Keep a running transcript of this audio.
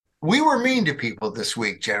We were mean to people this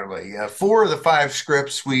week, generally. Four of the five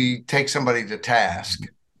scripts, we take somebody to task.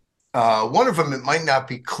 One of them, it might not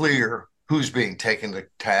be clear who's being taken to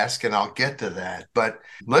task, and I'll get to that. But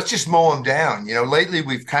let's just mow them down. Lately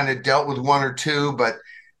we've kind of dealt with one or two, but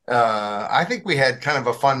I think we had kind of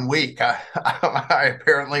a fun week. I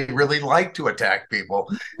apparently really like to attack people,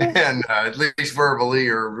 and at least verbally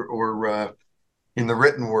or in the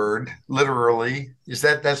written word, literally.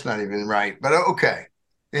 That's not even right? But okay.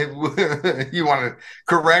 You want to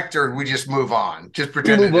correct or we just move on? Just We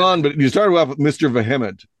pretend move it. on, but you started off with Mr.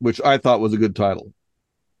 Vehement, which I thought was a good title.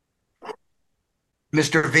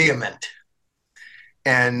 Mr. Vehement.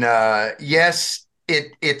 And yes,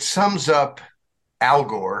 it sums up Al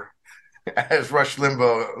Gore, as Rush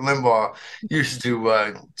Limbaugh used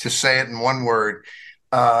to say it in one word.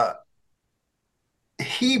 Uh,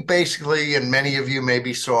 he basically, and many of you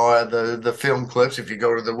maybe saw the film clips. If you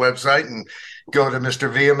go to the website and go to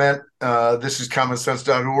Mr. Vehement, this is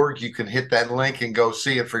commonsense.org, you can hit that link and go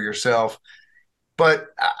see it for yourself. But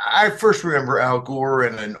I first remember Al Gore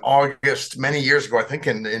in August many years ago, I think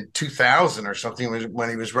in 2000 or something, when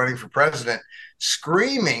he was running for president,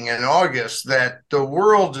 screaming in August that the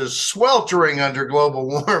world is sweltering under global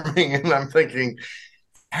warming. And I'm thinking,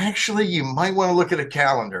 actually, you might want to look at a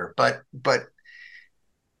calendar. But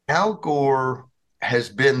Al Gore has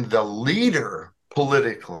been the leader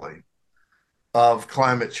politically of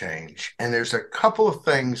climate change. And there's a couple of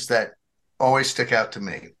things that always stick out to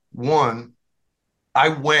me. One, I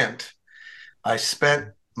went, I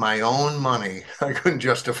spent my own money. I couldn't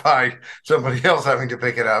justify somebody else having to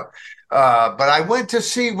pick it up. But I went to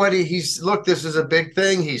see what he's, look, this is a big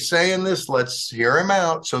thing. He's saying this. Let's hear him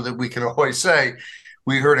out so that we can always say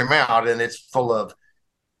we heard him out. And it's full of,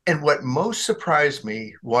 and what most surprised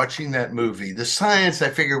me watching that movie, the science, I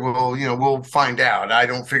figured, well, we'll find out. I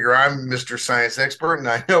don't figure I'm Mr. Science expert, and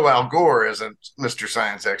I know Al Gore isn't Mr.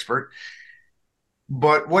 Science expert.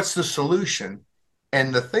 But what's the solution?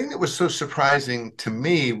 And the thing that was so surprising to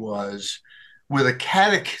me was with a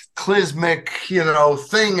cataclysmic,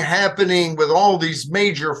 thing happening with all these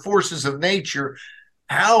major forces of nature,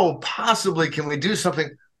 how possibly can we do something?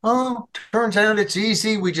 Oh, turns out it's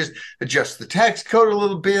easy. We just adjust the tax code a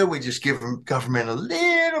little bit. We just give them government a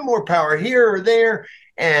little more power here or there,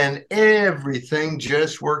 and everything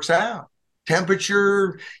just works out.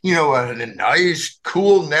 Temperature, a nice,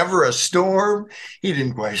 cool, never a storm. He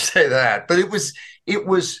didn't quite say that, but it was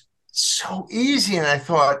so easy. And I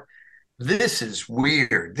thought, this is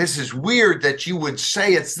weird. This is weird that you would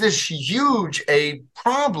say it's this huge a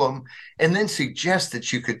problem and then suggest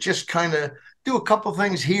that you could just kind of do a couple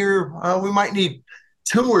things here. We might need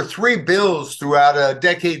two or three bills throughout a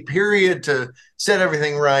decade period to set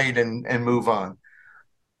everything right and move on.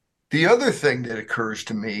 The other thing that occurs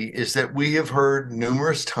to me is that we have heard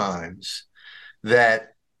numerous times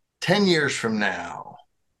that 10 years from now,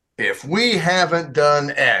 if we haven't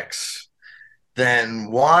done X,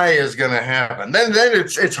 then Y is going to happen. Then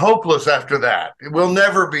it's hopeless after that. We'll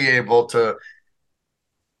never be able to.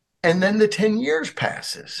 And then the 10 years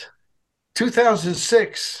passes.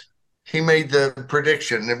 2006, he made the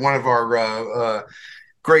prediction, and one of our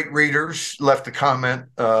great readers left a comment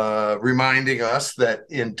reminding us that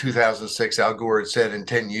in 2006, Al Gore had said in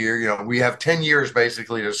 10 years, we have 10 years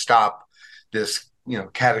basically to stop this,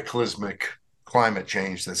 cataclysmic climate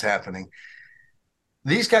change that's happening.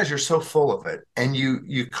 These guys are so full of it, and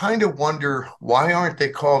you kind of wonder, why aren't they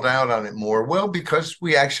called out on it more? Well, because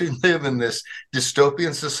we actually live in this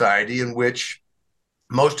dystopian society in which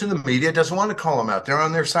most of the media doesn't want to call them out. They're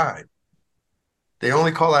on their side. They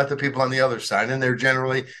only call out the people on the other side, and they're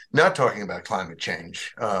generally not talking about climate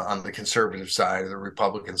change on the conservative side or the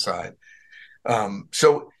Republican side.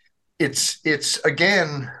 So it's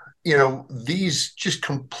again, these just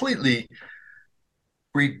completely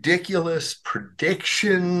ridiculous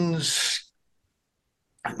predictions,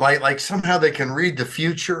 like somehow they can read the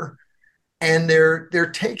future, and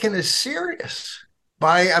they're taken as serious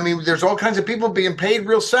by, I mean, there's all kinds of people being paid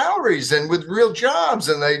real salaries and with real jobs,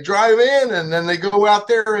 and they drive in and then they go out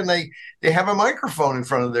there and they have a microphone in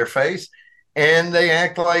front of their face, and they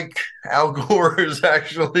act like Al Gore is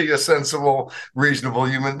actually a sensible, reasonable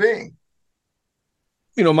human being.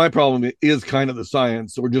 My problem is kind of the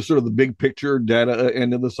science, or just sort of the big picture data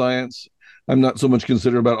end of the science. I'm not so much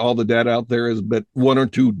concerned about all the data out there as, but one or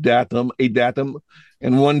two datum.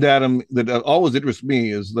 And one datum that always interests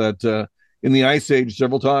me is that in the Ice Age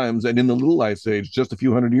several times, and in the Little Ice Age just a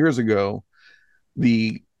few hundred years ago,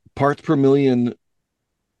 the parts per million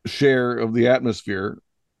share of the atmosphere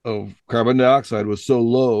of carbon dioxide was so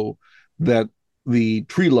low that the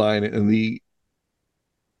tree line in the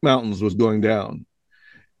mountains was going down.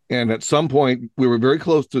 And at some point, we were very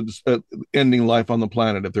close to ending life on the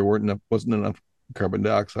planet if there wasn't enough carbon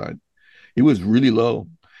dioxide. It was really low.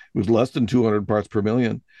 It was less than 200 parts per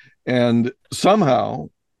million. And somehow,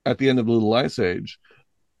 at the end of the Little Ice Age,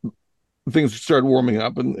 things started warming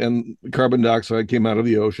up, and carbon dioxide came out of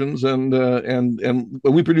the oceans, and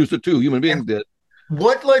we produced it too. Human beings And did.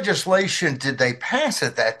 what legislation did they pass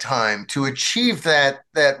at that time to achieve that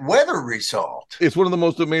weather result? It's one of the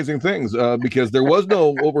most amazing things because there was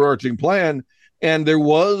no overarching plan, and there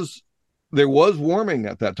was warming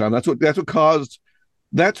at that time. That's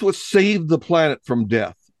what saved the planet from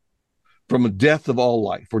death, from a death of all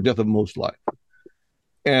life or death of most life.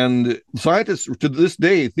 And scientists to this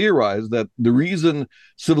day theorize that the reason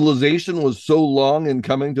civilization was so long in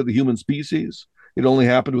coming to the human species, it only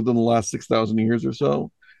happened within the last 6,000 years or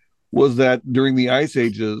so, was that during the ice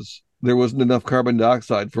ages, there wasn't enough carbon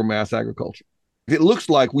dioxide for mass agriculture. It looks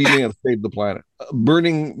like we may have saved the planet.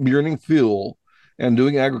 Burning fuel and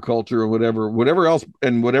doing agriculture and whatever else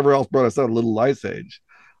brought us out of Little Ice Age,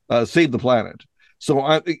 saved the planet.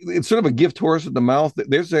 So it's sort of a gift horse in the mouth.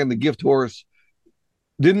 They're saying the gift horse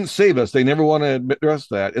didn't save us. They never want to address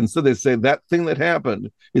that. Instead, they say that thing that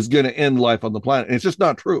happened is going to end life on the planet. And it's just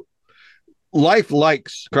not true. Life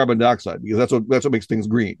likes carbon dioxide because that's what makes things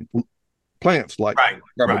green. Plants like Right,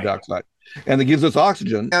 carbon right. dioxide, and it gives us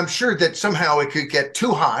oxygen. I'm sure that somehow it could get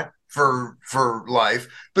too hot for life,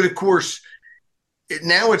 but of course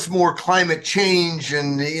now it's more climate change,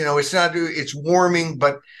 and it's warming,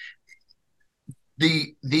 but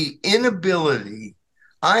the inability.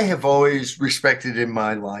 I have always respected in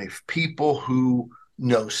my life people who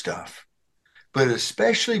know stuff, but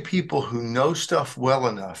especially people who know stuff well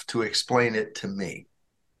enough to explain it to me.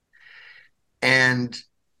 And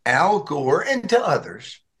Al Gore, and to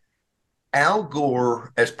others, Al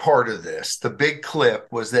Gore, as part of this, the big clip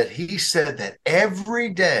was that he said that every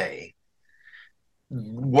day,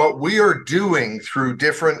 what we are doing through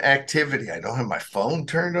different activity. I don't have my phone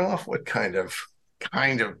turned off. What kind of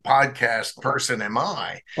podcast person am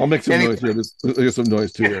I? I'll make some Anyway, noise here. There's some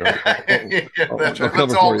noise too there. that's I'll right. Let's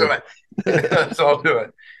cover for all you. do it. Let's all do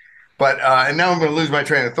it. But and now I'm going to lose my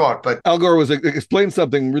train of thought. But Al Gore was explained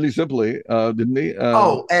something really simply, didn't he?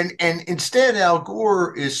 and instead, Al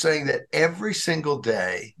Gore is saying that every single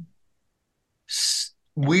day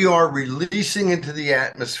we are releasing into the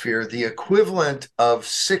atmosphere the equivalent of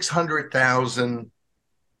 600,000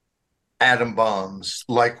 atom bombs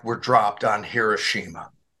like were dropped on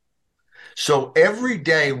Hiroshima. So every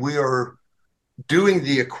day we are doing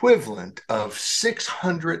the equivalent of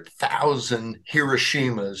 600,000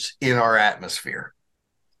 Hiroshimas in our atmosphere.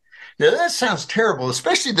 Now that sounds terrible,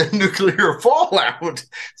 especially the nuclear fallout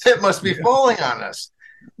that must be falling on us.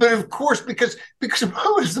 But of course, because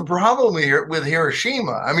what was the problem here with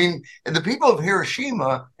Hiroshima? I mean, the people of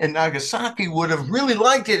Hiroshima and Nagasaki would have really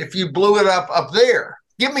liked it if you blew it up there.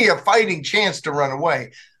 Give me a fighting chance to run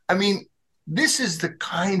away. I mean, this is the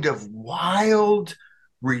kind of wild,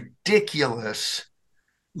 ridiculous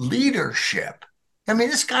leadership. I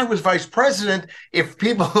mean, this guy was vice president. If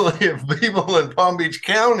people in Palm Beach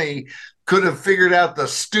County could have figured out the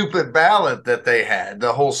stupid ballot that they had,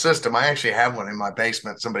 the whole system. I actually have one in my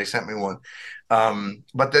basement. Somebody sent me one.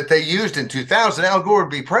 But that they used in 2000, Al Gore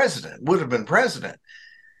would have been president.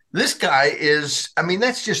 This guy is, I mean,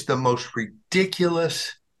 that's just the most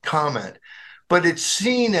ridiculous comment. But it's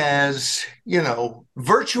seen as,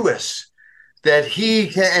 virtuous that he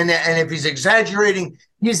can, and if he's exaggerating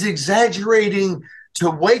to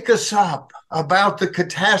wake us up about the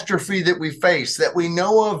catastrophe that we face, that we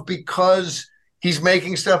know of, because he's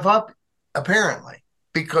making stuff up, apparently.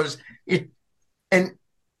 Because and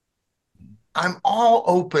I'm all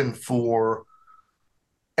open for,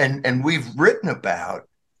 and we've written about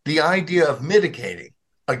the idea of mitigating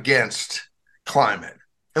against climate.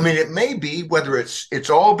 I mean, it may be whether it's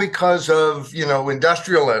all because of,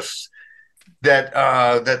 industrialists that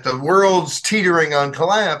the world's teetering on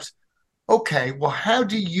collapse. Okay, well, how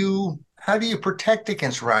do you protect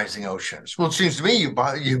against rising oceans? Well, it seems to me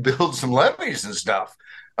you build some levees and stuff.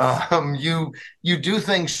 You do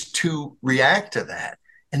things to react to that,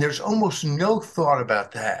 and there's almost no thought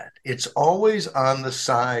about that. It's always on the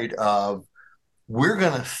side of, we're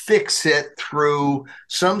going to fix it through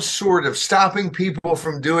some sort of stopping people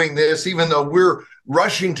from doing this, even though we're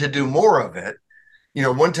rushing to do more of it.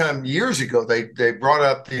 One time years ago, they brought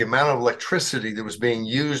up the amount of electricity that was being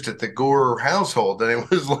used at the Gore household, and it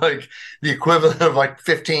was like the equivalent of like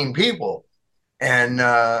 15 people. And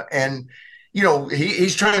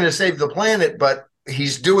he's trying to save the planet, but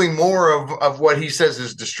he's doing more of what he says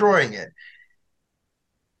is destroying it.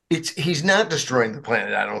 he's not destroying the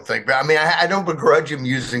planet, I don't think. But I mean, I don't begrudge him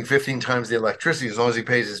using 15 times the electricity as long as he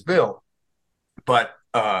pays his bill. But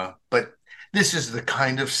this is the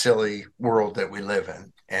kind of silly world that we live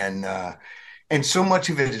in, and so much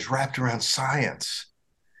of it is wrapped around science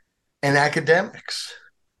and academics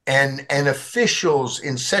and officials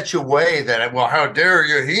in such a way that, well, how dare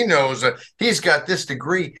you? He knows he's got this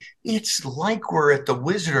degree. It's like we're at the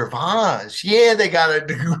Wizard of Oz. Yeah, they got a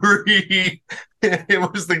degree.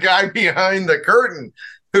 It was the guy behind the curtain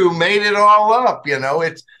who made it all up.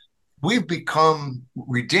 It's we've become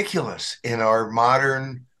ridiculous in our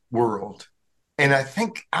modern world. And I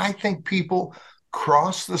think people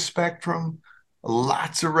cross the spectrum,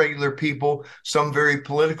 lots of regular people, some very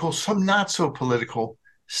political, some not so political,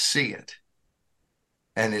 see it.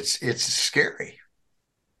 And it's scary.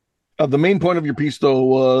 The main point of your piece, though,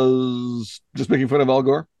 was just making fun of Al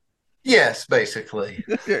Gore. Yes, basically.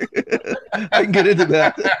 I can get into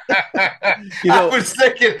that. You I know, was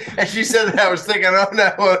thinking, as she said that, I was thinking, oh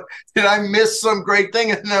no, did I miss some great thing?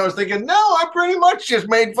 And I was thinking, no, I pretty much just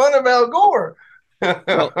made fun of Al Gore.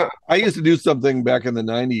 well, I used to do something back in the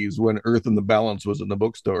 90s when Earth and the Balance was in the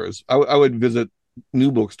bookstores. I would visit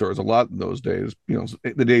new bookstores a lot in those days,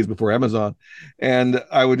 the days before Amazon. And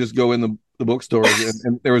I would just go in the bookstores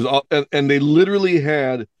and there was all, and they literally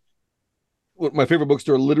had, my favorite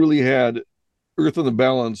bookstore literally had Earth and the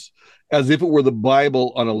Balance as if it were the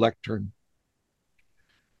Bible on a lectern.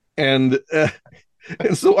 And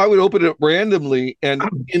and so I would open it up randomly and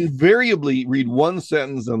invariably read one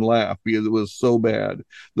sentence and laugh because it was so bad.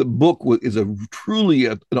 The book is truly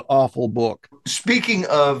an awful book. Speaking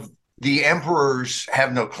of the emperors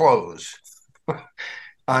have no clothes,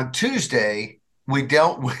 on Tuesday, we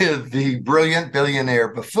dealt with the brilliant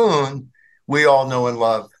billionaire buffoon we all know and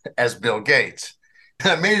love as Bill Gates.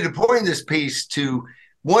 I made it a point in this piece to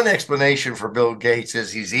one explanation for Bill Gates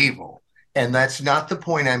is he's evil. And that's not the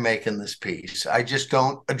point I make in this piece. I just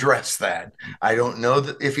don't address that. I don't know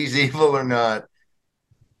if he's evil or not.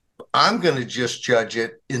 I'm going to just judge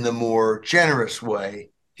it in the more generous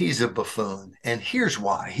way. He's a buffoon. And here's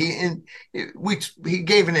why. He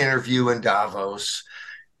gave an interview in Davos,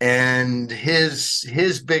 and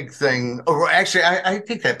his big thing, or actually I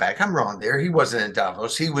take that back. I'm wrong there. He wasn't in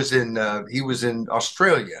Davos. He was in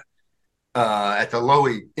Australia at the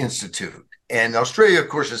Lowy Institute. And Australia, of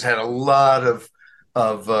course, has had a lot of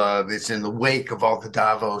it's in the wake of all the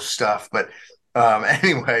Davos stuff. But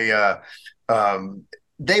anyway,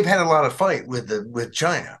 they've had a lot of fight with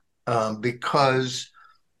China because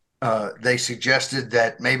they suggested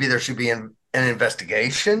that maybe there should be an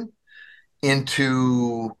investigation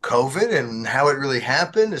into COVID and how it really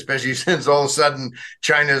happened, especially since all of a sudden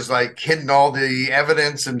China's like hidden all the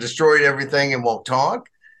evidence and destroyed everything and won't talk.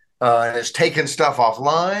 And has taken stuff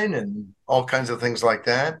offline and all kinds of things like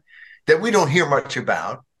that we don't hear much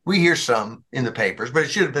about. We hear some in the papers, but it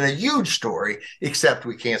should have been a huge story, except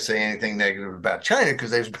we can't say anything negative about China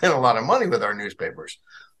because they've spent a lot of money with our newspapers.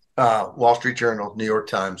 Wall Street Journal, New York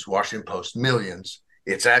Times, Washington Post, millions.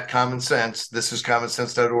 It's at Common Sense. This is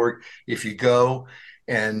commonsense.org. If you go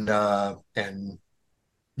and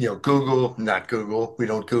Google, not Google, we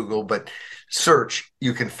don't Google, but search,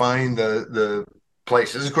 you can find the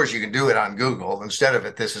places. Of course, you can do it on Google instead of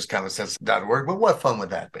it. This is commonsense.org. But what fun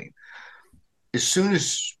would that be? As soon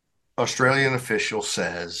as Australian official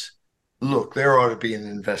says, look, there ought to be an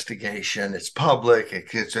investigation. It's public. It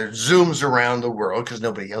zooms around the world because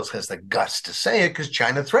nobody else has the guts to say it because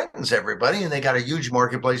China threatens everybody and they got a huge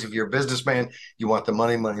marketplace. If you're a businessman, you want the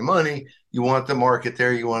money, money, money. You want the market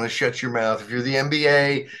there. You want to shut your mouth. If you're the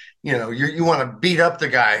NBA, you want to beat up the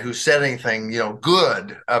guy who said anything,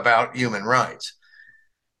 good about human rights.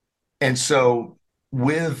 And so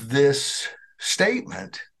with this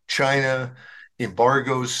statement, China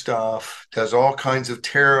embargoes stuff, does all kinds of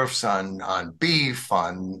tariffs on beef,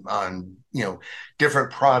 on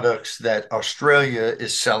different products that Australia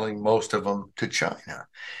is selling most of them to China.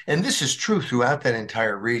 And this is true throughout that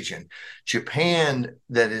entire region. Japan,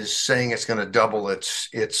 that is saying it's going to double its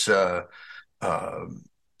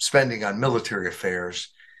spending on military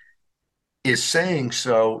affairs, is saying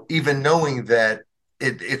so, even knowing that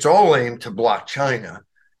it's all aimed to block China.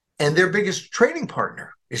 And their biggest trading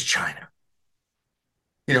partner is China.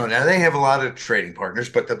 Now they have a lot of trading partners,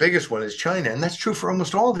 but the biggest one is China. And that's true for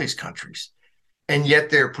almost all these countries. And yet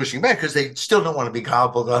they're pushing back because they still don't want to be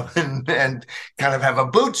gobbled up and kind of have a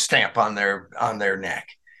boot stamp on their neck.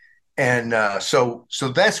 And so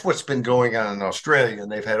that's what's been going on in Australia.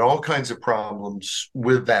 And they've had all kinds of problems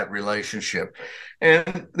with that relationship.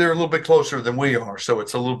 And they're a little bit closer than we are. So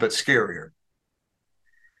it's a little bit scarier.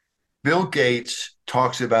 Bill Gates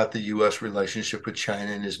talks about the U.S. relationship with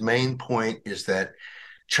China, and his main point is that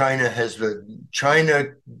China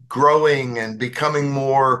growing and becoming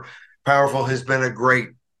more powerful has been a great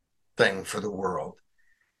thing for the world.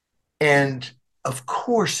 And of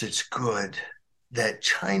course, it's good that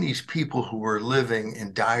Chinese people who are living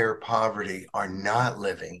in dire poverty are not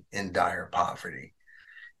living in dire poverty.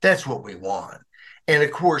 That's what we want. And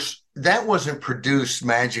of course, that wasn't produced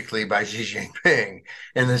magically by Xi Jinping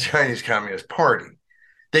and the Chinese Communist Party.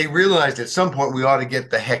 They realized at some point we ought to get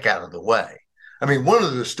the heck out of the way. I mean, one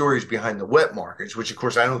of the stories behind the wet markets, which of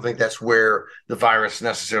course I don't think that's where the virus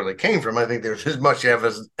necessarily came from. I think there's as much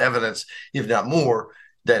evidence, if not more,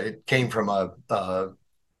 that it came from the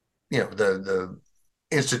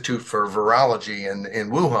Institute for Virology in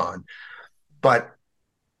Wuhan. But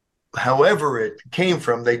however it came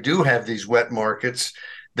from, they do have these wet markets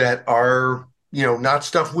that are, not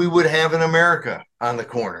stuff we would have in America on the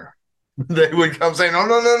corner. They would come saying, "No,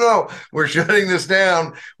 no, no, no, we're shutting this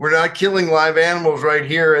down. We're not killing live animals right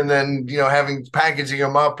here," and then having packaging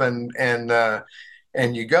them up and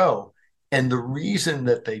you go. And the reason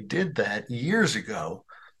that they did that years ago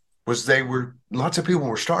was lots of people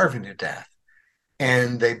were starving to death.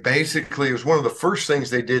 And they basically, it was one of the first things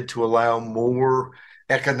they did to allow more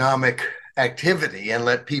economic activity and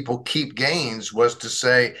let people keep gains was to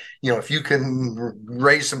say, if you can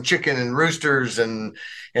raise some chicken and roosters and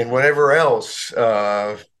whatever else,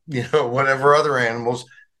 whatever other animals,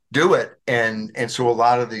 do it. And so a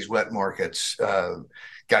lot of these wet markets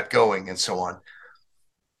got going and so on.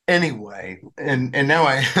 Anyway, and now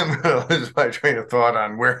I am going to lose my train of thought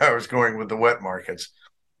on where I was going with the wet markets.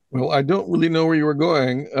 Well, I don't really know where you were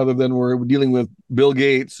going, other than we're dealing with Bill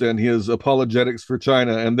Gates and his apologetics for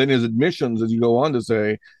China, and then his admissions, as you go on to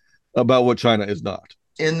say, about what China is not.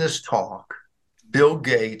 In this talk, Bill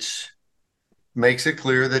Gates makes it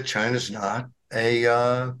clear that China's not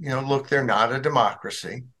look, they're not a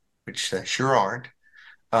democracy, which they sure aren't.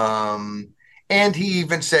 And he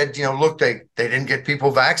even said, look, they didn't get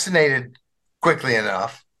people vaccinated quickly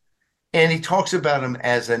enough. And he talks about them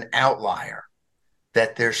as an outlier,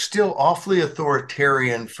 that they're still awfully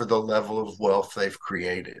authoritarian for the level of wealth they've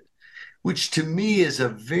created, which to me is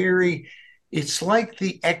it's like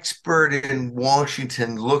the expert in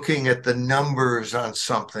Washington looking at the numbers on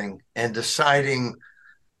something and deciding,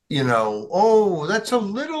 oh, that's a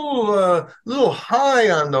little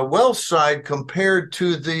high on the wealth side compared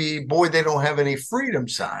to the boy, they don't have any freedom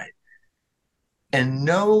side. And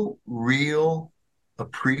no real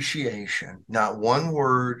appreciation, not one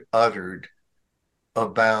word uttered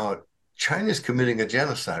about China's committing a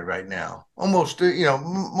genocide right now. Almost,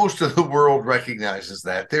 most of the world recognizes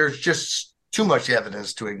that. There's just too much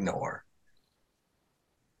evidence to ignore.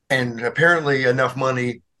 And apparently enough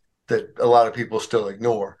money that a lot of people still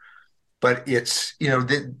ignore. But it's,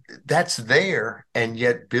 that's there. And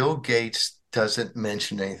yet Bill Gates doesn't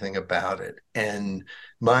mention anything about it. And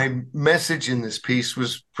my message in this piece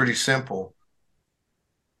was pretty simple.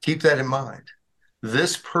 Keep that in mind.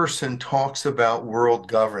 This person talks about world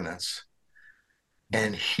governance,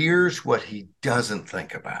 and here's what he doesn't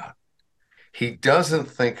think about. He doesn't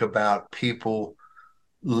think about people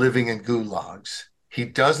living in gulags. He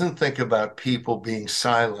doesn't think about people being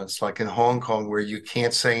silenced, like in Hong Kong, where you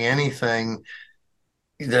can't say anything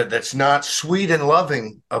that's not sweet and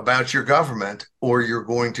loving about your government, or you're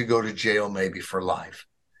going to go to jail maybe for life.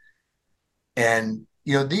 And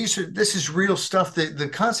this is real stuff. The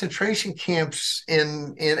concentration camps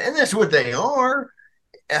and that's what they are.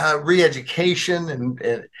 Re-education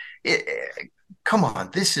come on,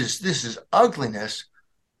 this is ugliness,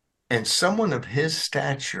 and someone of his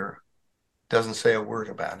stature doesn't say a word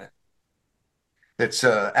about it. It's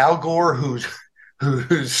Al Gore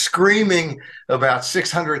who's screaming about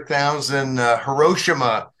 600,000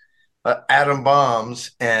 Hiroshima atom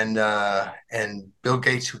bombs, and Bill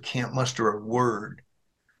Gates who can't muster a word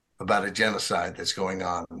about a genocide that's going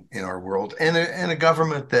on in our world, and a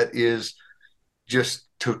government that is just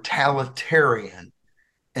totalitarian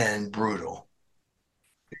and brutal.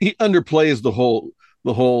 He underplays the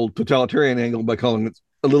whole totalitarian angle by calling it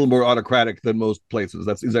a little more autocratic than most places.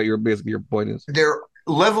 Is that basically your point is? Their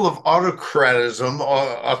level of autocratism,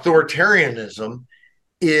 authoritarianism,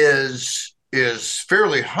 is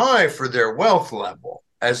fairly high for their wealth level,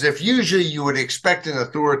 as if usually you would expect an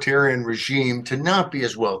authoritarian regime to not be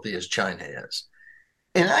as wealthy as China is.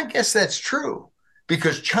 And I guess that's true,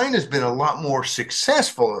 because China's been a lot more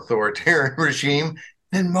successful authoritarian regime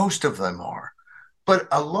than most of them are. But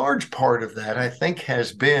a large part of that, I think,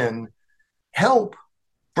 has been help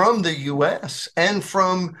from the US and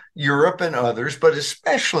from Europe and others, but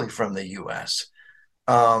especially from the US.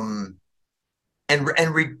 Um,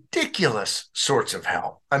 and ridiculous sorts of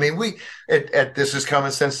help. I mean, we at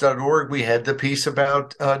thisiscommonsense.org, we had the piece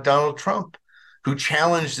about Donald Trump, who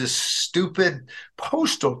challenged this stupid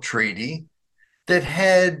postal treaty that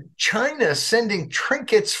had China sending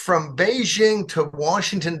trinkets from Beijing to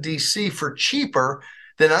Washington, D.C. for cheaper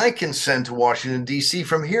than I can send to Washington, D.C.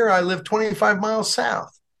 from here. I live 25 miles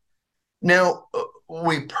south. Now,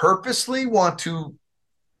 we purposely want to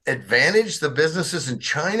advantage the businesses in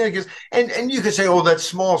China, and you could say, oh, that's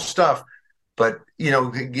small stuff, but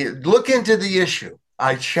look into the issue.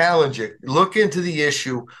 I challenge it. Look into the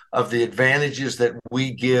issue of the advantages that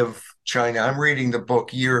we give China. I'm reading the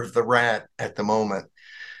book Year of the Rat at the moment,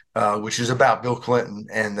 which is about Bill Clinton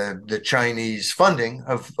and the Chinese funding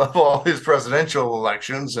of all his presidential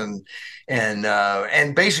elections,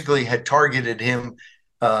 and basically had targeted him,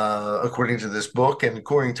 according to this book and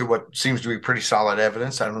according to what seems to be pretty solid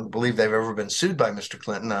evidence. I don't believe they've ever been sued by Mr.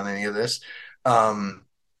 Clinton on any of this,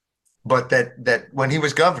 but that when he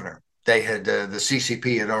was governor, they had the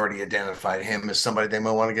CCP had already identified him as somebody they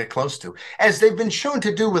might want to get close to, as they've been shown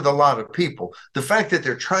to do with a lot of people. The fact that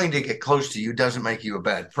they're trying to get close to you doesn't make you a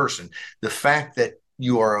bad person. The fact that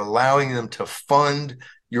you are allowing them to fund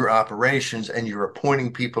your operations and you're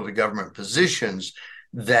appointing people to government positions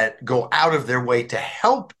that go out of their way to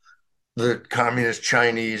help the communist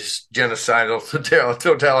Chinese genocidal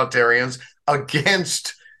totalitarians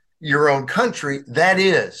against your own country, that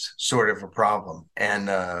is sort of a problem. And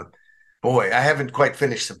boy, I haven't quite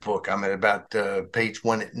finished the book. I'm at about page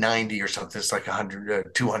 190 or something. It's like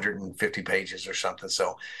 100, 250 pages or something.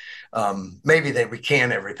 So maybe they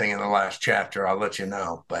recant everything in the last chapter. I'll let you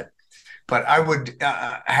know. But I would,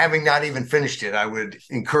 having not even finished it, I would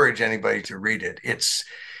encourage anybody to read it.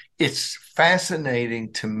 It's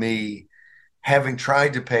fascinating to me, having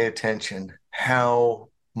tried to pay attention, how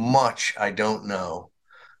much I don't know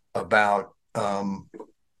about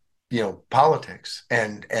politics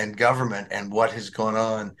and government and what has gone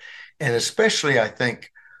on, and especially I think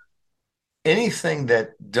anything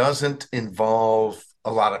that doesn't involve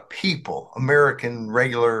a lot of people, American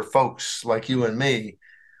regular folks like you and me,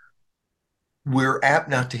 we're apt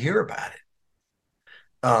not to hear about it.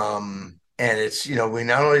 And it's, we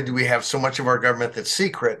not only do we have so much of our government that's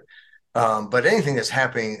secret, but anything that's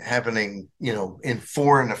happening, in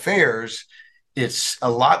foreign affairs, it's a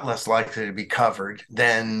lot less likely to be covered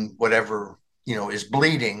than whatever, is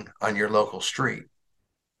bleeding on your local street.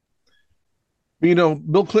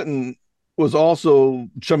 Bill Clinton was also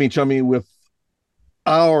chummy with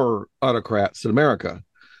our autocrats in America,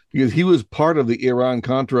 because he was part of the Iran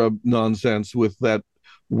Contra nonsense with that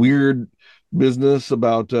weird business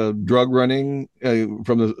about drug running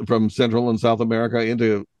from Central and South America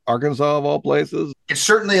into Arkansas of all places. It's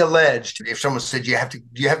certainly alleged. If someone said you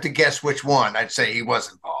have to guess which one, I'd say he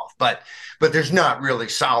was involved. But there's not really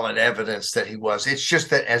solid evidence that he was. It's just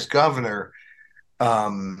that as governor, I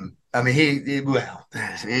mean,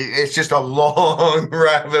 it's just a long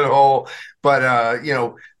rabbit hole. But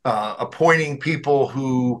appointing people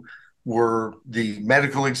who were the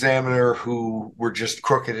medical examiner, who were just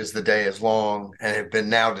crooked as the day is long, and have been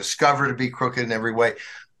now discovered to be crooked in every way.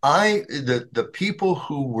 The people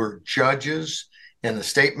who were judges and the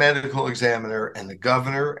state medical examiner and the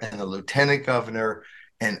governor and the lieutenant governor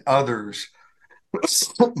and others,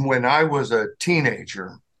 when I was a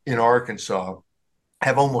teenager in Arkansas,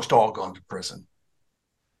 have almost all gone to prison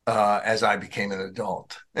as I became an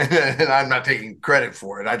adult. And I'm not taking credit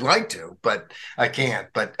for it. I'd like to, but I can't.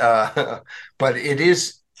 But it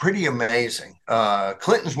is pretty amazing.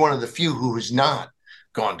 Clinton's one of the few who has not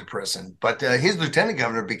gone to prison, but his lieutenant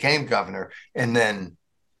governor became governor and then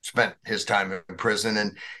spent his time in prison,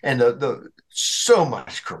 and the so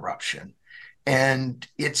much corruption. And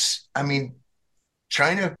I mean,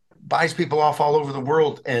 China buys people off all over the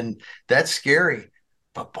world, and that's scary.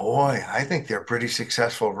 But boy, I think they're pretty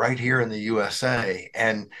successful right here in the USA.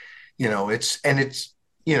 And it's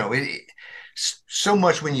so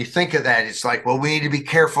much when you think of that, it's like, well, we need to be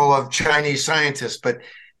careful of Chinese scientists, but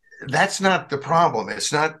that's not the problem.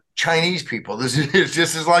 It's not Chinese people. This is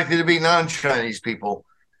just as likely to be non-Chinese people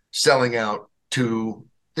selling out to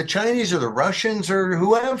the Chinese or the Russians or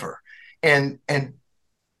whoever. And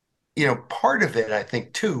part of it, I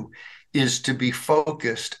think, too, is to be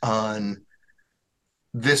focused on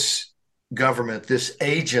this government, this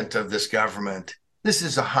agent of this government. This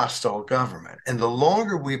is a hostile government. And the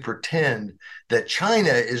longer we pretend that China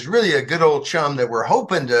is really a good old chum that we're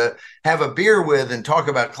hoping to have a beer with and talk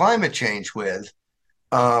about climate change with,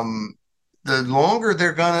 the longer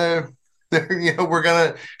we're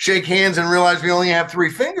gonna shake hands and realize we only have three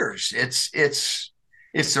fingers. It's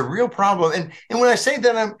It's a real problem. And when I say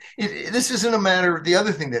that, this isn't a matter. The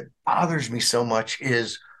other thing that bothers me so much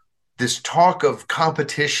is this talk of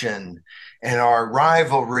competition and our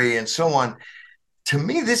rivalry and so on. To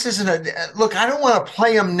me, this isn't a look. I don't want to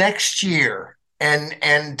play them next year and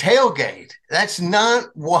tailgate. That's not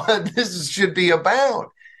what this should be about.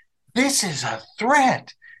 This is a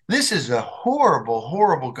threat. This is a horrible,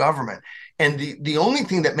 horrible government. And the only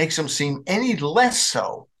thing that makes them seem any less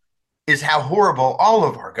so is how horrible all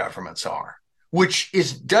of our governments are, which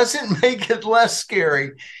is doesn't make it less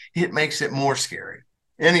scary. It makes it more scary.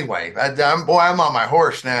 Anyway, I'm on my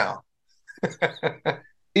horse now.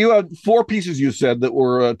 You had four pieces you said that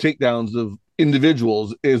were takedowns of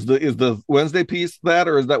individuals. Is the Wednesday piece that,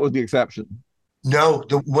 or is that was the exception? No,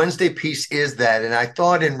 the Wednesday piece is that. And I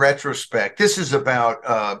thought in retrospect, this is about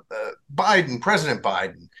Biden, President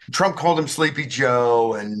Biden. Trump called him Sleepy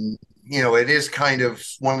Joe. And, it is kind of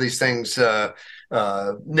one of these things.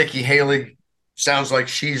 Nikki Haley sounds like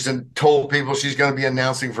she's told people she's going to be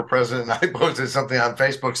announcing for president. And I posted something on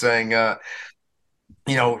Facebook saying,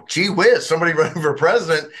 gee whiz, somebody running for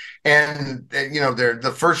president. And,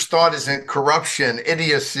 the first thought isn't corruption,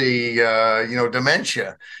 idiocy,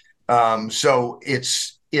 dementia. So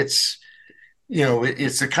it's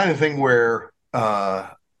the kind of thing where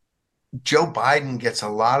Joe Biden gets a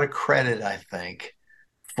lot of credit, I think,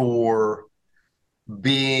 for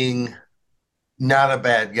being not a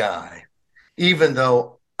bad guy, even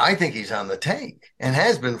though I think he's on the take and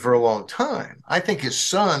has been for a long time. I think his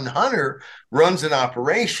son, Hunter, runs an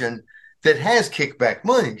operation that has kickback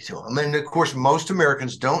money to him. And of course, most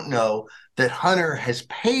Americans don't know that Hunter has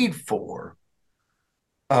paid for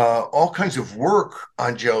all kinds of work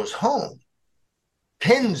on Joe's home,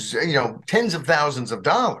 tens of thousands of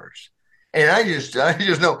dollars. And I just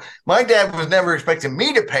know my dad was never expecting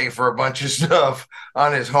me to pay for a bunch of stuff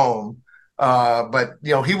on his home. But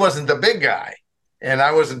he wasn't the big guy, and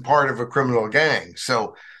I wasn't part of a criminal gang.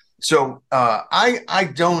 So I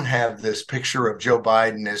don't have this picture of Joe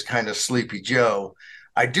Biden as kind of Sleepy Joe.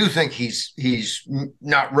 I do think he's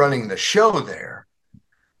not running the show there,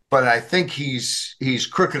 but I think he's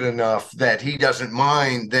crooked enough that he doesn't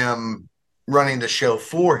mind them running the show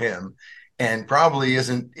for him, and probably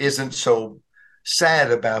isn't so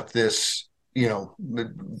sad about this,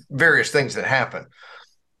 various things that happen.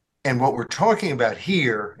 And what we're talking about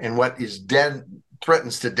here, and what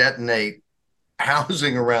threatens to detonate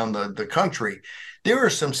housing around the country, there are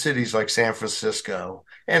some cities like San Francisco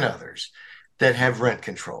and others that have rent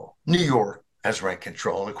control. New York has rent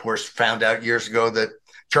control, and of course, found out years ago that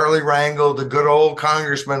Charlie Rangel, the good old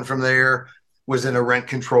congressman from there, was in a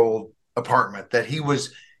rent-controlled apartment that he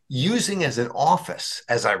was using as an office,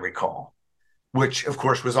 as I recall, which, of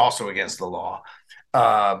course, was also against the law.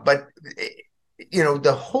 But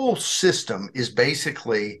the whole system is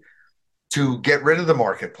basically to get rid of the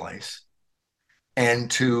marketplace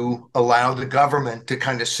and to allow the government to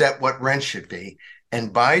kind of set what rent should be.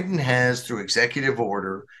 And Biden has, through executive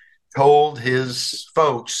order, told his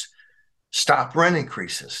folks, stop rent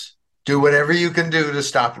increases. Do whatever you can do to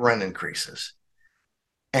stop rent increases.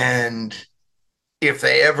 And if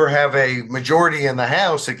they ever have a majority in the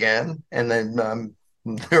House again, and then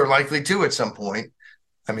they're likely to at some point,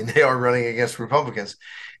 I mean, they are running against Republicans,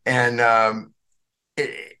 and they're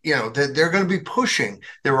going to be pushing.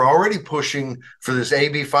 They were already pushing for this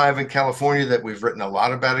AB5 in California that we've written a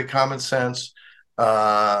lot about in Common Sense.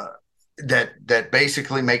 That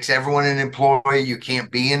basically makes everyone an employee. You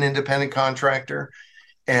can't be an independent contractor.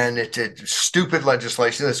 And it's a stupid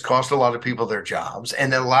legislation that's cost a lot of people their jobs.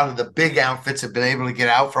 And that a lot of the big outfits have been able to get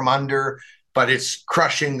out from under, but it's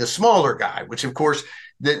crushing the smaller guy, which of course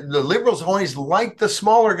the liberals always like the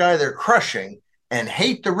smaller guy they're crushing and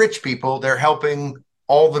hate the rich people they're helping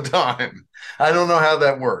all the time. I don't know how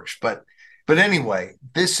that works, but anyway,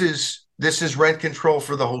 this is rent control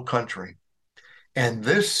for the whole country. And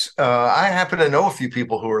this, I happen to know a few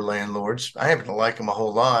people who are landlords. I happen to like them a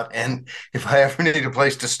whole lot. And if I ever need a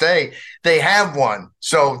place to stay, they have one.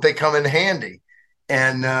 So they come in handy.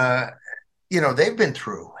 And, they've been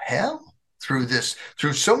through hell, through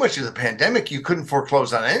so much of the pandemic, you couldn't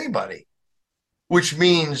foreclose on anybody, which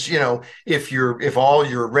means, if all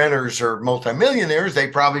your renters are multimillionaires, they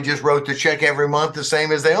probably just wrote the check every month the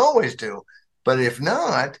same as they always do. But if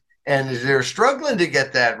not, and they're struggling to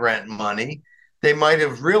get that rent money, they might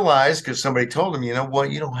have realized, because somebody told them, you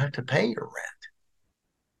don't have to pay your rent.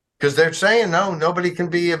 Because they're saying, no, nobody can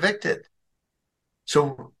be evicted.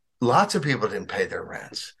 So lots of people didn't pay their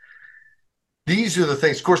rents. These are the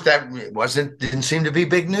things. Of course, that didn't seem to be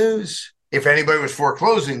big news. If anybody was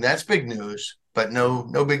foreclosing, that's big news. But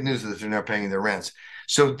no big news that they're not paying their rents.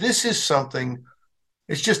 So this is something,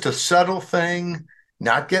 It's just a subtle thing,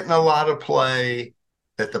 not getting a lot of play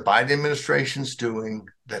that the Biden administration's doing,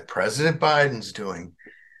 that President Biden's doing,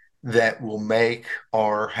 that will make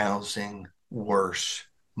our housing worse,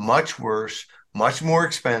 much more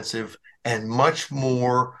expensive, and much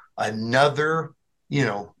more another, you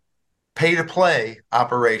know, pay to play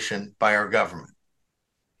operation by our government.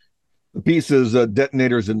 The piece is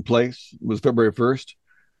detonators in place. It was February 1st.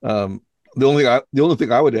 Um, the only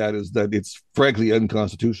thing I would add is that it's frankly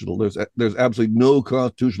unconstitutional. There's absolutely no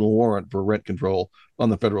constitutional warrant for rent control on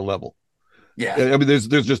the federal level. Yeah. I mean, there's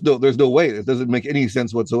just no way. It doesn't make any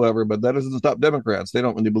sense whatsoever. But that doesn't stop Democrats. They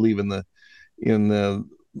don't really believe in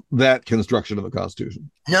that construction of the Constitution.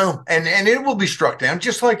 No, and it will be struck down,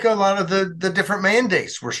 just like a lot of the different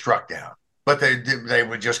mandates were struck down. But they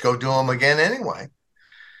would just go do them again anyway.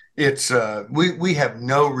 It's we have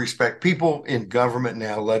no respect. People in government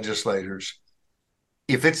now, legislators,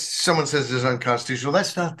 if it's someone says it's unconstitutional,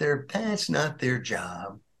 that's not their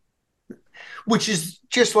job. Which is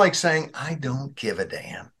just like saying, I don't give a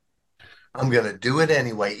damn. I'm going to do it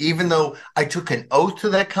anyway, even though I took an oath to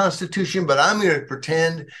that Constitution, but I'm going to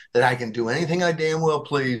pretend that I can do anything I damn well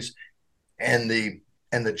please, and the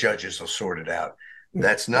judges will sort it out.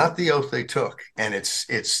 That's not the oath they took, and it's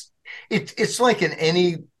like in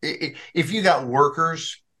any if you got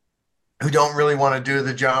workers who don't really want to do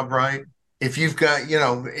the job right, if you've got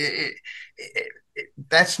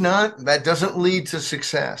that doesn't lead to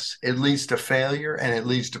success. It leads to failure, and it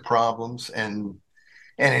leads to problems, and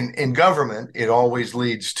in government, it always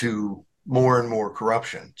leads to more and more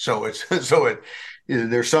corruption. So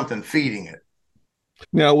there's something feeding it.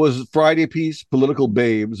 Now, was Friday piece Political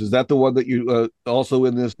Babes? Is that the one that you also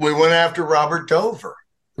in this? We went after Robert Dover,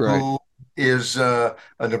 Right. who is a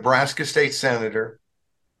Nebraska state senator.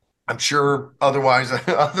 I'm sure otherwise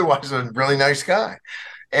a really nice guy.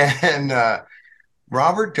 And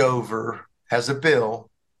Robert Dover has a bill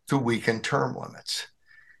to weaken term limits.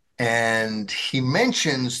 And he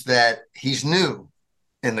mentions that he's new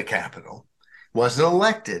in the Capitol, wasn't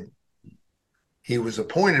elected. He was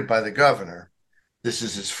appointed by the governor. This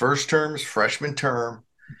is his first term, his freshman term,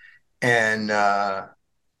 and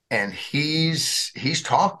he's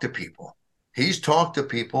talked to people. He's talked to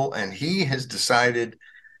people, and he has decided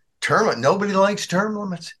nobody likes term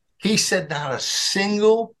limits. He said not a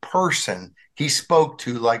single person he spoke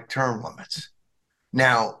to liked term limits.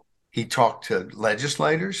 Now, he talked to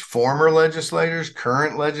legislators, former legislators,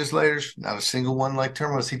 current legislators. Not a single one liked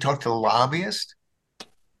term limits. He talked to lobbyists.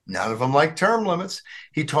 None of them liked term limits.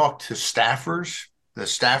 He talked to staffers, the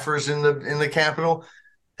staffers in the Capitol.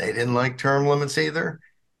 They didn't like term limits either.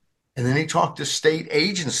 And then he talked to state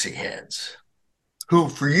agency heads, who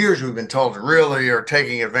for years we've been told really are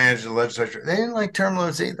taking advantage of the legislature. They didn't like term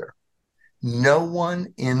limits either. No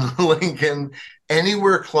one in Lincoln,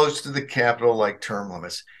 anywhere close to the Capitol, liked term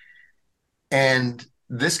limits. And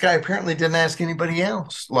this guy apparently didn't ask anybody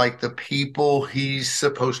else, like the people he's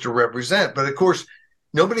supposed to represent. But of course,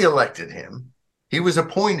 nobody elected him. He was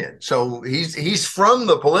appointed. So he's from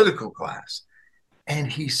the political class.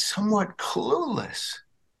 And he's somewhat clueless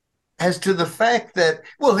as to the fact that,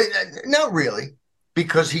 well, not really,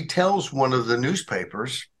 because he tells one of the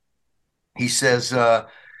newspapers, he says, I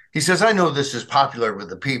know this is popular with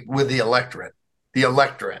the people, with the electorate.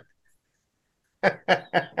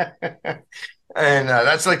 And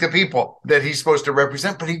that's like the people that he's supposed to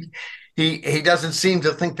represent, but he doesn't seem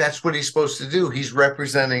to think that's what he's supposed to do. He's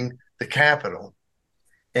representing the Capitol,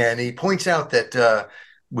 and he points out that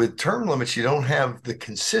with term limits, you don't have the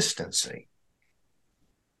consistency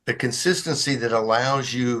that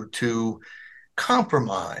allows you to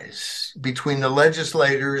compromise between the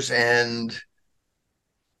legislators and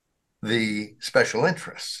the special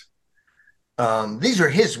interests. These are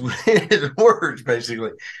his words,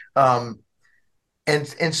 basically. And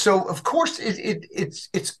so, of course,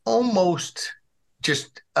 it's almost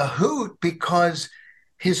just a hoot, because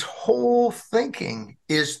his whole thinking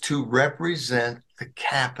is to represent the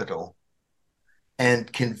Capitol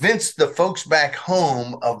and convince the folks back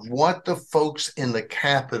home of what the folks in the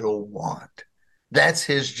Capitol want. That's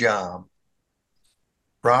his job.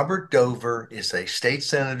 Robert Dover is a state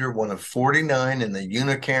senator, one of 49 in the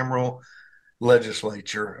unicameral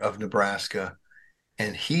legislature of Nebraska,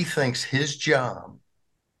 and he thinks his job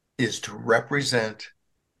is to represent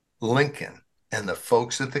Lincoln and the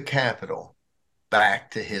folks at the Capitol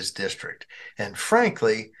back to his district. And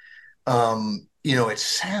frankly, it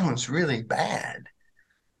sounds really bad,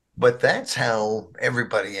 but that's how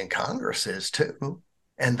everybody in Congress is too.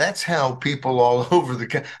 And that's how people all over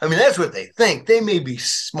that's what they think. They may be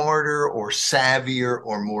smarter or savvier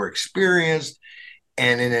or more experienced,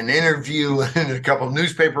 And in an interview and in a couple of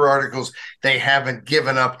newspaper articles, they haven't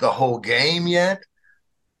given up the whole game yet,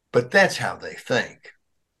 but that's how they think.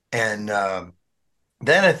 And that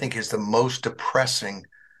I think is the most depressing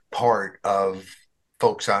part of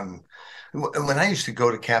folks on. When I used to go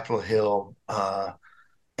to Capitol Hill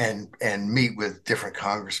and meet with different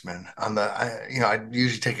congressmen on I'd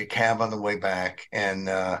usually take a cab on the way back, and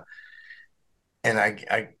I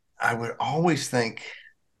would always think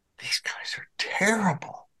these guys are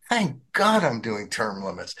terrible. Thank God I'm doing term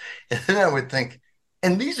limits. And then I would think,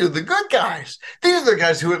 and these are the good guys. These are the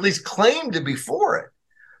guys who at least claim to be for it.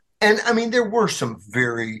 And I mean, there were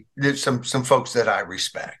there's some folks that I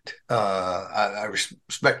respect. I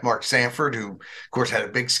respect Mark Sanford, who, of course, had a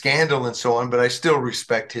big scandal and so on, but I still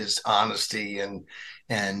respect his honesty and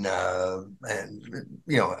a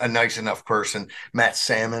nice enough person. Matt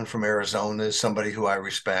Salmon from Arizona is somebody who I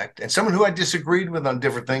respect, and someone who I disagreed with on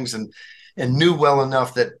different things, and knew well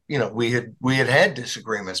enough that we had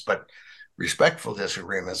disagreements, but respectful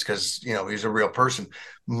disagreements, because he's a real person.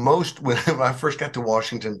 When I first got to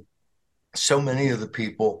Washington, so many of the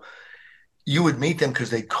people, you would meet them because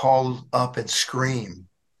they'd call up and scream.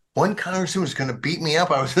 One congressman was going to beat me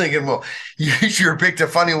up. I was thinking, well, you sure picked a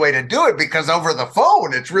funny way to do it, because over the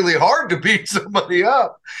phone, it's really hard to beat somebody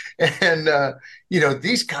up. And,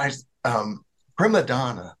 these guys, prima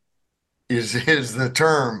donna is the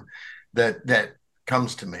term that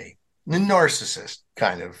comes to me. Narcissist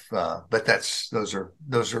kind of, but those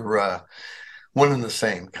are one and the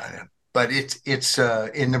same kind of. But it's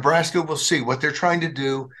in Nebraska, we'll see what they're trying to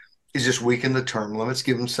do is just weaken the term limits,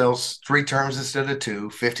 give themselves 3 terms instead of two,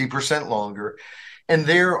 50% longer. And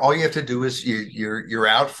there, all you have to do is you're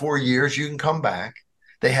out 4 years, you can come back.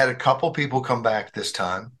 They had a couple people come back this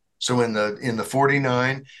time. So in the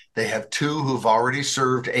 49, they have two who've already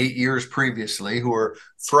served 8 years previously, who are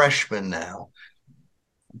freshmen now.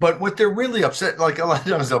 But what they're really upset, like a lot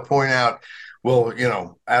of times they'll point out, well,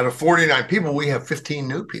 out of 49 people, we have 15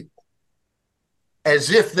 new people,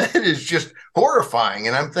 as if that is just horrifying.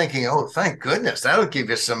 And I'm thinking, oh, thank goodness, that'll give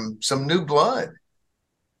you some new blood.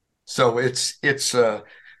 So it's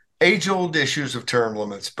age old issues of term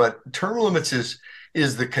limits, but term limits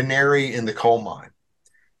is the canary in the coal mine.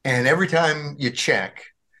 And every time you check,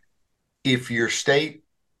 if your state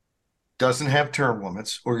doesn't have term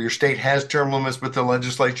limits, or your state has term limits, but the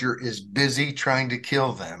legislature is busy trying to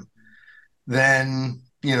kill them, then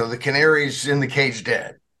the canary's in the cage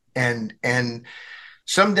dead. And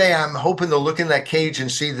someday I'm hoping to look in that cage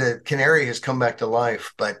and see the canary has come back to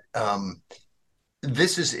life. But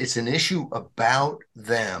it's an issue about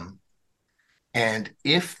them. And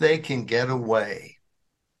if they can get away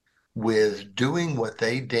with doing what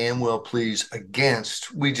they damn well please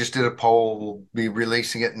against, we just did a poll, we'll be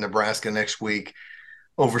releasing it in Nebraska next week.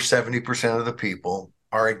 Over 70% of the people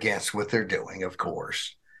are against what they're doing, of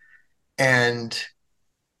course. And,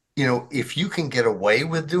 if you can get away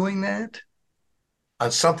with doing that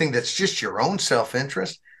on something that's just your own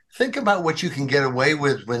self-interest, think about what you can get away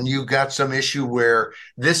with when you got some issue where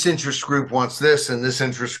this interest group wants this and this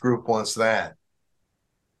interest group wants that.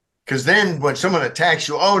 Because then when someone attacks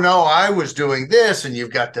you, oh, no, I was doing this, and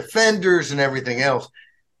you've got defenders and everything else.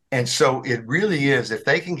 And so it really is, if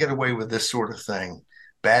they can get away with this sort of thing,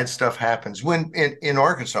 bad stuff happens. When in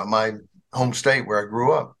Arkansas, my home state where I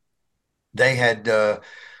grew up, they had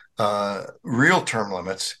real term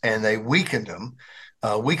limits, and they weakened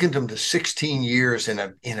them to 16 years in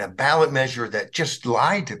a ballot measure that just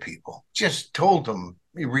lied to people, just told them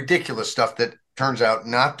ridiculous stuff that turns out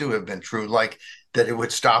not to have been true, like that it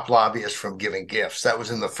would stop lobbyists from giving gifts. That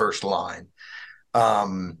was in the first line.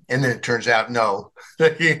 And then it turns out, no,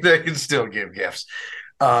 they can still give gifts.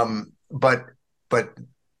 But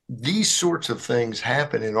these sorts of things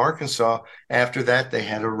happen in Arkansas. After that, they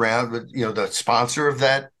had a round with, the sponsor of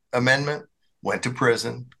that amendment went to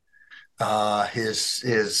prison.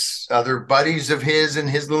 His other buddies of his and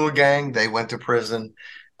his little gang, they went to prison.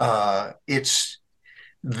 It's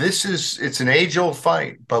an age-old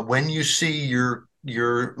fight, but when you see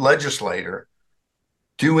your legislator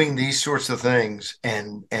doing these sorts of things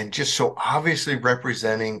and just so obviously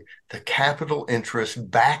representing the capital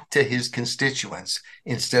interest back to his constituents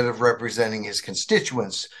instead of representing his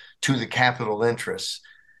constituents to the capital interests,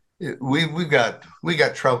 we got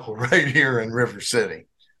trouble right here in River City.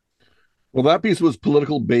 Well, that piece was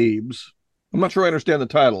political babes. I'm not sure I understand the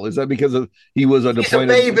title. Is that because he was an He's a appointed?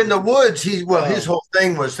 babe in the woods. His Oh, whole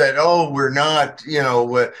thing was that, oh, we're not,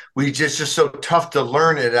 we just so tough to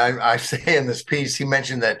learn it. I say in this piece, he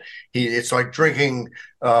mentioned that it's like drinking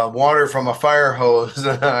water from a fire hose.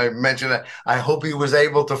 I mentioned that I hope he was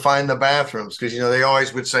able to find the bathrooms, because they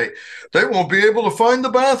always would say they won't be able to find the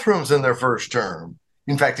bathrooms in their first term.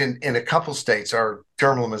 In fact, in a couple states, our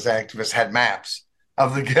journalism activists had maps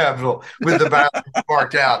of the Capitol with the bathroom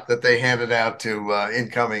marked out that they handed out to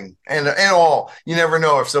incoming and all. You never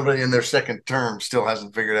know if somebody in their second term still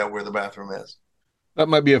hasn't figured out where the bathroom is. that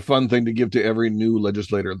might be a fun thing to give to every new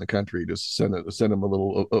legislator in the country. Just send him a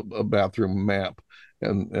little a bathroom map,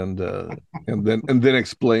 and and then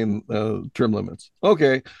explain term limits.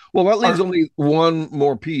 Okay, well that leaves Or, only one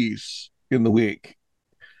more piece in the week,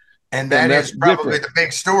 and and that that's is probably different. the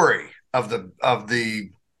big story of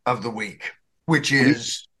the week, which Police.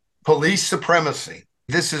 is police supremacy.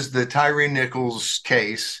 This is the Tyree Nichols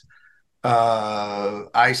case.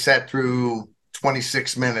 I sat through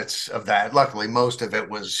 26 minutes of that. Luckily, most of it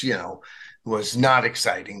was not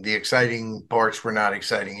exciting. The exciting parts were not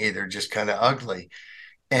exciting either, just kind of ugly.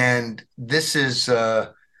 And this is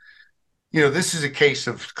a case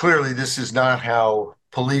of, clearly this is not how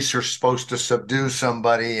police are supposed to subdue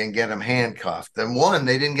somebody and get him handcuffed. And one,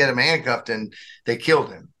 they didn't get him handcuffed and they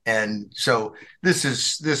killed him. And so this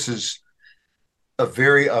is a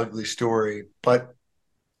very ugly story, but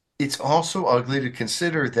it's also ugly to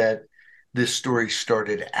consider that this story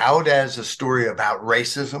started out as a story about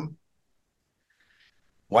racism,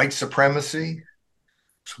 white supremacy.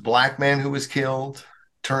 It's a black man who was killed.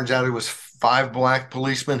 Turns out it was 5 black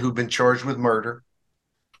policemen who've been charged with murder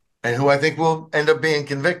and who I think will end up being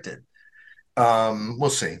convicted. We'll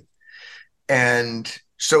see. And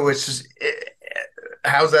so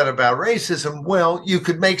how's that about racism? Well, you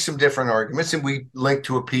could make some different arguments, and we linked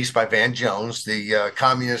to a piece by Van Jones, the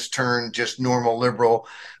communist turned just normal liberal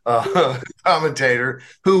commentator,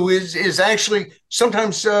 who is actually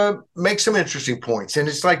sometimes makes some interesting points. And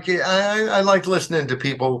it's like I like listening to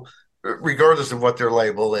people, regardless of what their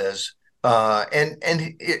label is. And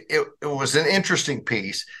it was an interesting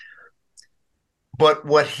piece. But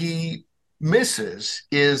what he misses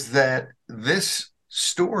is that this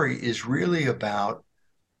story is really about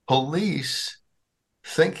police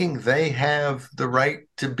thinking they have the right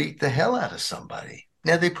to beat the hell out of somebody.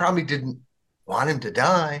 Now, they probably didn't want him to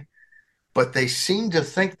die, but they seem to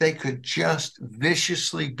think they could just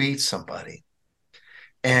viciously beat somebody.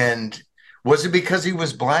 And was it because he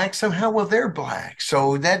was black somehow? Well, they're black.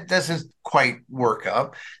 So that doesn't quite work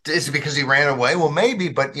up. Is it because he ran away? Well, maybe,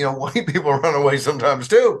 but white people run away sometimes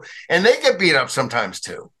too. And they get beat up sometimes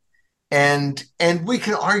too. And we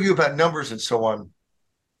can argue about numbers and so on.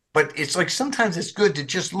 But it's like sometimes it's good to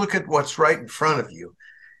just look at what's right in front of you.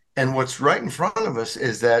 And what's right in front of us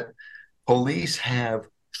is that police have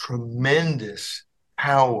tremendous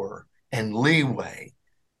power and leeway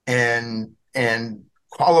and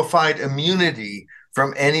qualified immunity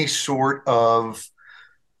from any sort of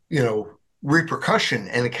repercussion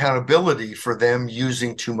and accountability for them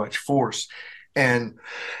using too much force. And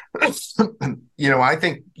I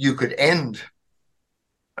think you could end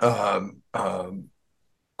um, um,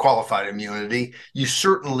 qualified immunity. You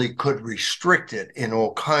certainly could restrict it in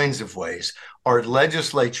all kinds of ways. Our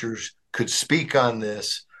legislatures could speak on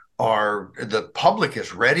this. The public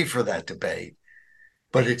is ready for that debate.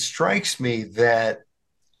 But it strikes me that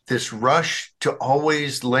this rush to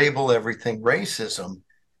always label everything racism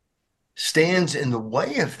stands in the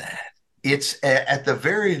way of that. It's at the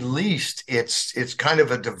very least, it's kind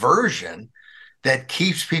of a diversion that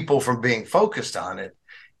keeps people from being focused on it.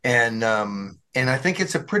 And I think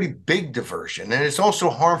it's a pretty big diversion. And it's also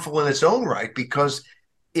harmful in its own right because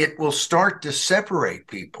it will start to separate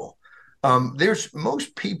people. There's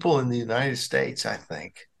most people in the United States, I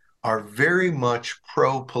think, are very much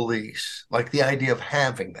pro police, like the idea of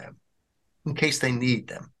having them in case they need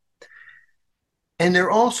them. And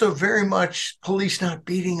they're also very much police not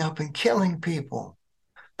beating up and killing people,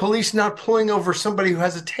 police not pulling over somebody who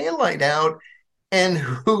has a taillight out and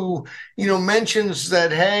who mentions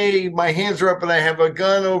that, hey, my hands are up and I have a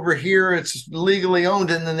gun over here, it's legally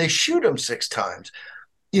owned, and then they shoot him 6 times.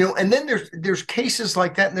 And then there's cases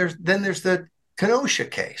like that, and there's the Kenosha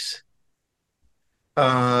case.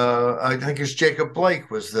 I think it's Jacob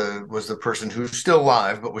Blake was the person who's still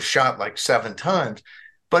alive but was shot like 7 times,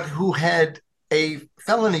 but who had a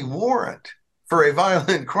felony warrant for a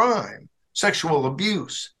violent crime, sexual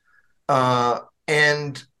abuse,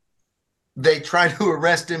 and they tried to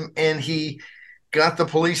arrest him, and he got the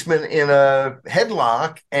policeman in a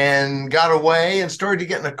headlock and got away and started to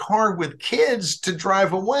get in a car with kids to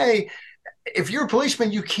drive away. if you're a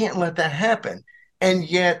policeman, you can't let that happen. And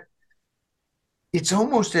yet it's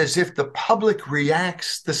almost as if the public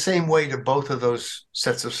reacts the same way to both of those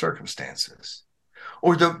sets of circumstances.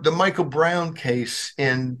 Or the Michael Brown case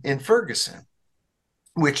in Ferguson,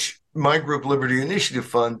 which my group, Liberty Initiative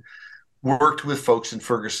Fund, worked with folks in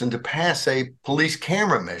Ferguson to pass a police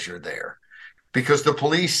camera measure there because the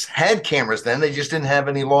police had cameras then. They just didn't have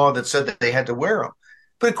any law that said that they had to wear them.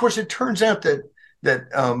 But of course, it turns out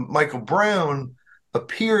that Michael Brown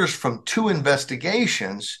appears from two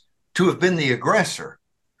investigations to have been the aggressor,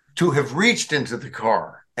 to have reached into the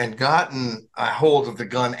car and gotten a hold of the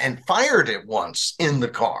gun and fired it once in the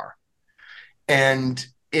car. And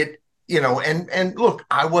and look,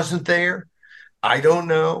 I wasn't there. I don't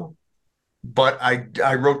know. But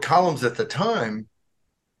I wrote columns at the time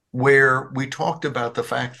where we talked about the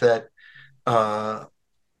fact that uh,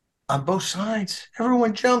 on both sides,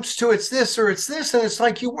 everyone jumps to it's this or it's this, and it's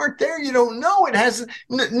like you weren't there, you don't know. It has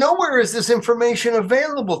nowhere is this information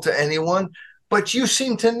available to anyone, but you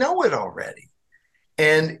seem to know it already,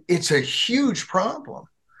 and it's a huge problem.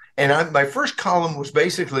 And my first column was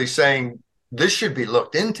basically saying this should be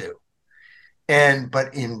looked into,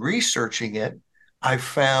 but in researching it, I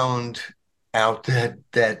found out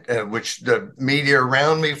that which the media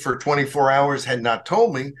around me for 24 hours had not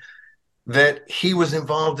told me, that he was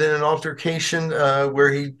involved in an altercation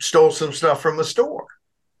where he stole some stuff from a store.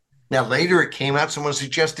 Now, later it came out, someone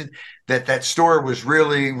suggested that that store was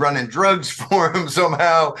really running drugs for him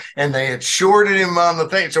somehow, and they had shorted him on the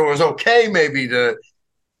thing. So it was okay, maybe to,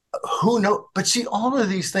 who knows? But see, all of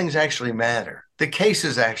these things actually matter. The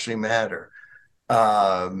cases actually matter.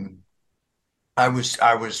 Um, I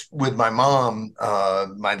was with my mom,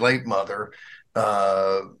 my late mother,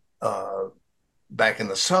 uh, uh, back in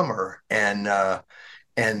the summer, and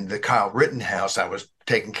the Kyle Rittenhouse. I was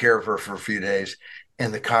taking care of her for a few days,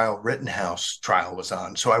 and the Kyle Rittenhouse trial was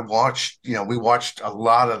on. So I watched. We watched a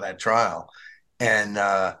lot of that trial, and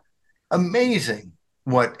amazing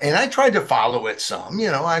what. And I tried to follow it some.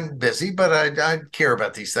 I'm busy, but I care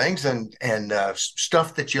about these things and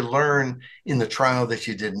stuff that you learn in the trial that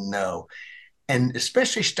you didn't know, and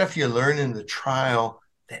especially stuff you learn in the trial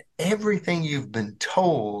that everything you've been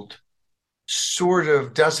told sort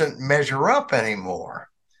of doesn't measure up anymore.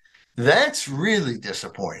 That's really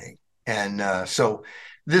disappointing. And so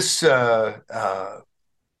this, you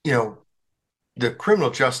know, the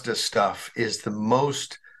criminal justice stuff is the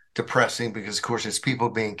most depressing because, of course, it's people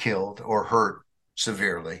being killed or hurt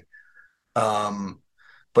severely. Um,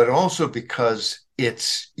 but also because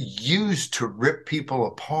it's used to rip people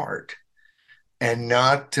apart and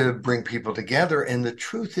not to bring people together. And the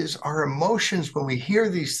truth is, our emotions, when we hear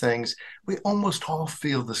these things, we almost all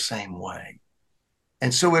feel the same way.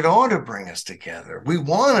 And so it ought to bring us together. We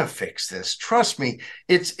want to fix this. Trust me,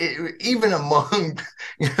 even among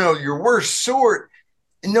your worst sort,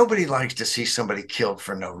 nobody likes to see somebody killed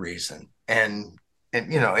for no reason. And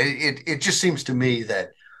it just seems to me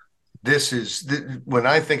that when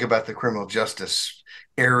I think about the criminal justice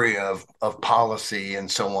area of policy and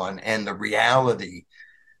so on, and the reality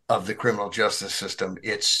of the criminal justice system,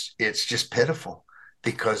 it's just pitiful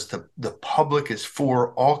because the public is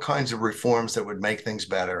for all kinds of reforms that would make things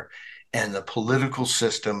better, and the political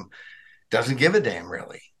system doesn't give a damn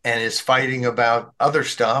really, and is fighting about other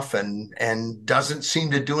stuff and doesn't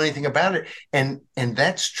seem to do anything about it. And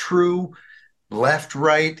that's true left,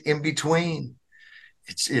 right, in between.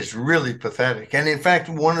 It's really pathetic. And in fact,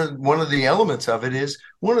 one of the elements of it is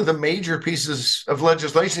one of the major pieces of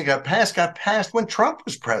legislation that got passed when Trump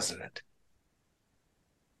was president.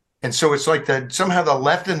 And so it's like that somehow the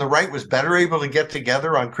left and the right was better able to get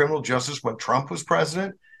together on criminal justice when Trump was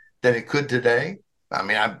president than it could today. I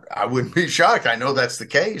mean, I wouldn't be shocked. I know that's the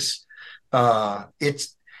case.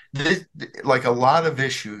 It's this, like a lot of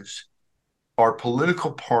issues are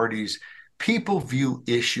political parties. People view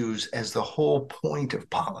issues as the whole point of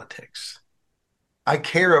politics. I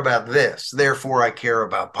care about this, therefore I care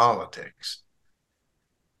about politics.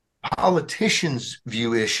 Politicians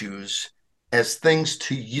view issues as things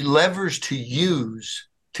levers to use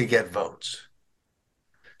to get votes.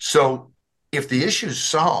 So if the issue's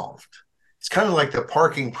solved, it's kind of like the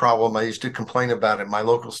parking problem I used to complain about at my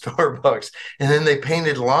local Starbucks. And then they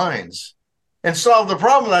painted lines and solved the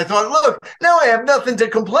problem. And I thought, look, now I have nothing to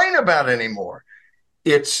complain about anymore.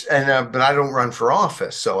 But I don't run for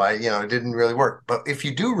office, so it didn't really work. But if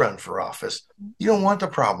you do run for office, you don't want the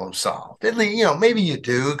problem solved. At least, maybe you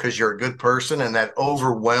do because you're a good person and that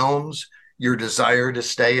overwhelms your desire to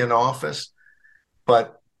stay in office.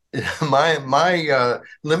 But my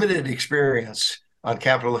limited experience on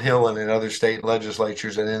Capitol Hill and in other state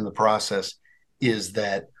legislatures and in the process is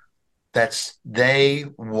that They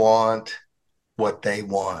want what they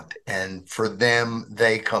want, and for them,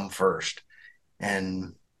 they come first.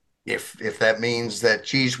 And if that means that,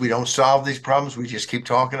 geez, we don't solve these problems, we just keep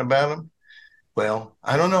talking about them. Well,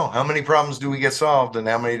 I don't know. How many problems do we get solved, and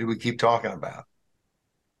how many do we keep talking about?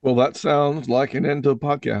 Well, that sounds like an end to the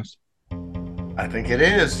podcast. I think it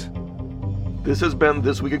is. This has been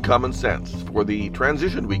This Week in Common Sense for the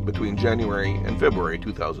transition week between January and February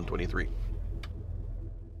 2023.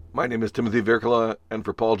 My name is Timothy Virkala, and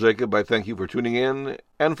for Paul Jacob, I thank you for tuning in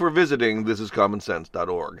and for visiting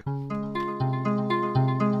thisiscommonsense.org.